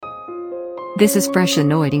This is Fresh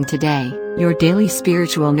Anointing Today, your daily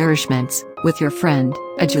spiritual nourishments, with your friend,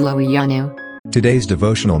 Ajulo Iyanu. Today's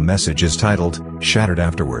devotional message is titled, Shattered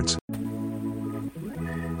Afterwards.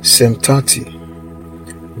 Psalm 30,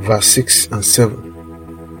 verse 6 and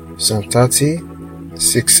 7. Psalm 30,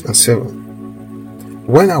 6 and 7.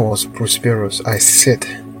 When I was prosperous, I said,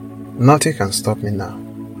 nothing can stop me now.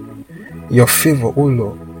 Your favor, O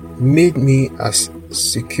Lord, made me as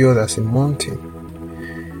secure as a mountain.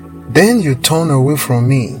 Then you turned away from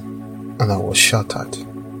me, and I was shattered.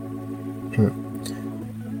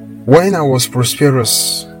 When I was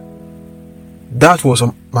prosperous, that was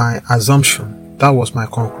my assumption, that was my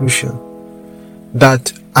conclusion,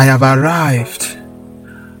 that I have arrived,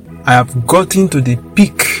 I have gotten to the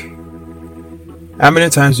peak. How many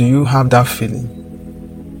times do you have that feeling?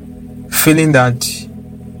 Feeling that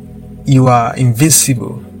you are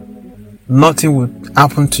invincible, nothing would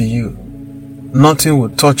happen to you, nothing will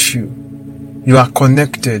touch you, you are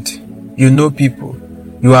connected, you know people,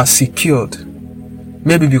 you are secured.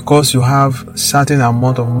 Maybe because you have certain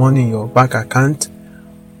amount of money in your bank account,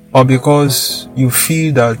 or because you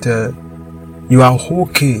feel that you are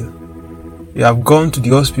okay. You have gone to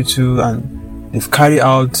the hospital and they've carried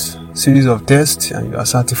out series of tests and you are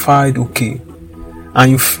certified okay.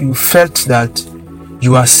 And you felt that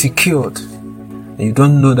you are secured. And you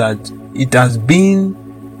don't know that it has been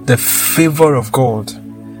the favor of God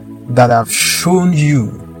that have shown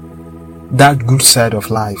you that good side of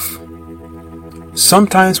life.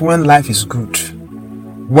 Sometimes when life is good,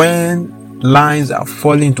 when lines are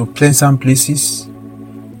falling into pleasant places,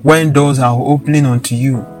 when doors are opening unto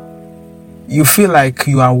you, you feel like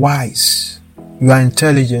you are wise, you are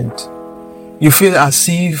intelligent, you feel as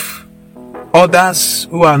if others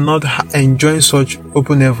who are not enjoying such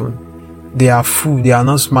open heaven, they are fool, they are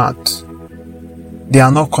not smart, they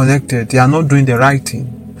are not connected, they are not doing the right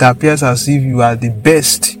thing. It appears as if you are the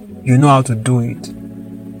best, you know how to do it,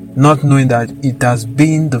 not knowing that it has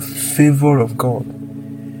been the favor of God.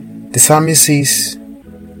 The psalmist says,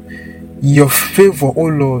 your favor, O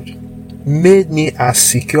Lord, made me as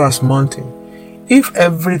secure as mountain. If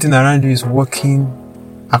everything around you is working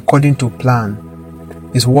according to plan,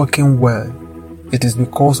 is working well, it is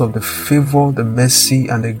because of the favor, the mercy,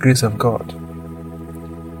 and the grace of God.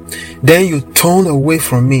 Then you turned away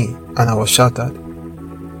from me, and I was shattered.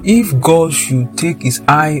 If God should take his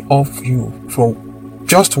eye off you for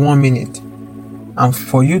just 1 minute, and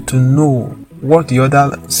for you to know what the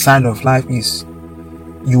other side of life is,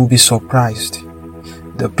 you will be surprised.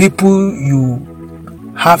 The people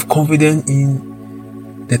you have confidence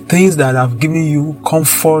in, the things that have given you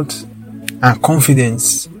comfort and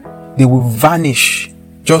confidence, they will vanish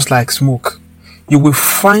just like smoke. You will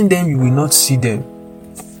find them, you will not see them.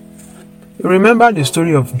 Remember the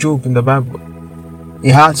story of Job in the Bible. He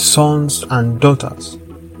had sons and daughters.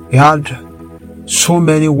 He had so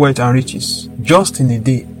many wealth and riches. Just in a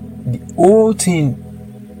day, the whole thing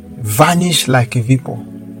vanished like a vapor.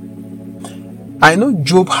 I know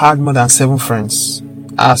Job had more than 7 friends.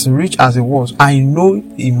 As rich as he was, I know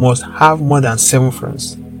he must have more than 7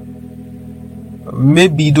 friends.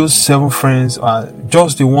 Maybe those 7 friends are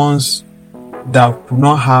just the ones that do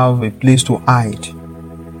not have a place to hide.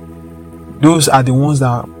 Those are the ones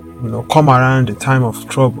that come around the time of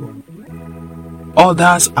trouble.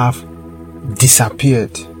 Others have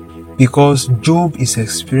disappeared because Job is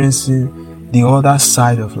experiencing the other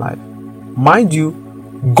side of life. Mind you,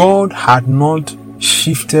 God had not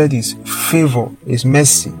shifted his favor, his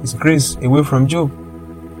mercy, his grace away from Job.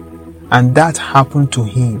 And that happened to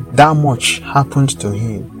him. That much happened to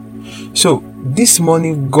him. So this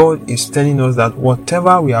morning, God is telling us that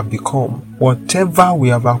whatever we have become, whatever we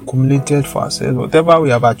have accumulated for ourselves, whatever we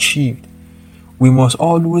have achieved, we must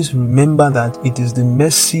always remember that it is the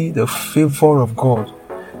mercy, the favor of God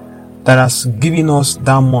that has given us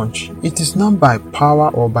that much. It is not by power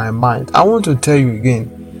or by might. I want to tell you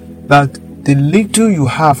again that the little you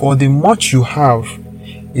have or the much you have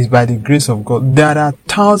is by the grace of God. There are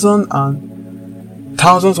thousands and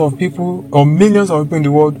thousands of people or millions of people in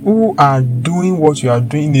the world who are doing what you are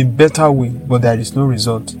doing in a better way, but there is no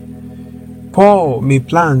result. Paul may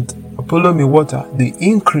plant, Apollo may water. The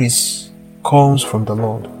increase comes from the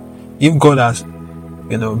Lord. If God has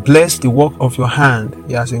blessed the work of your hand,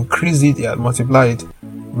 he has increased it, he has multiplied it,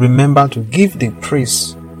 remember to give the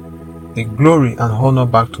praise, the glory and honor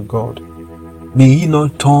back to God. May he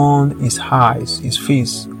not turn his eyes, his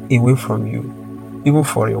face away from you, even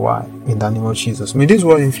for a while, in the name of Jesus. May this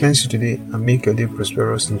word influence you today and make your day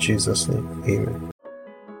prosperous in Jesus' name. Amen.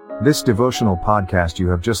 This devotional podcast you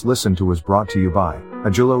have just listened to was brought to you by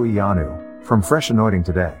Ajulo Iyanu from Fresh Anointing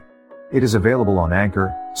Today. It is available on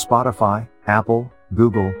Anchor, Spotify, Apple,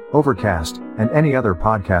 Google, Overcast, and any other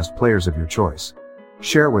podcast players of your choice.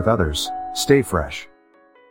 Share with others. Stay fresh.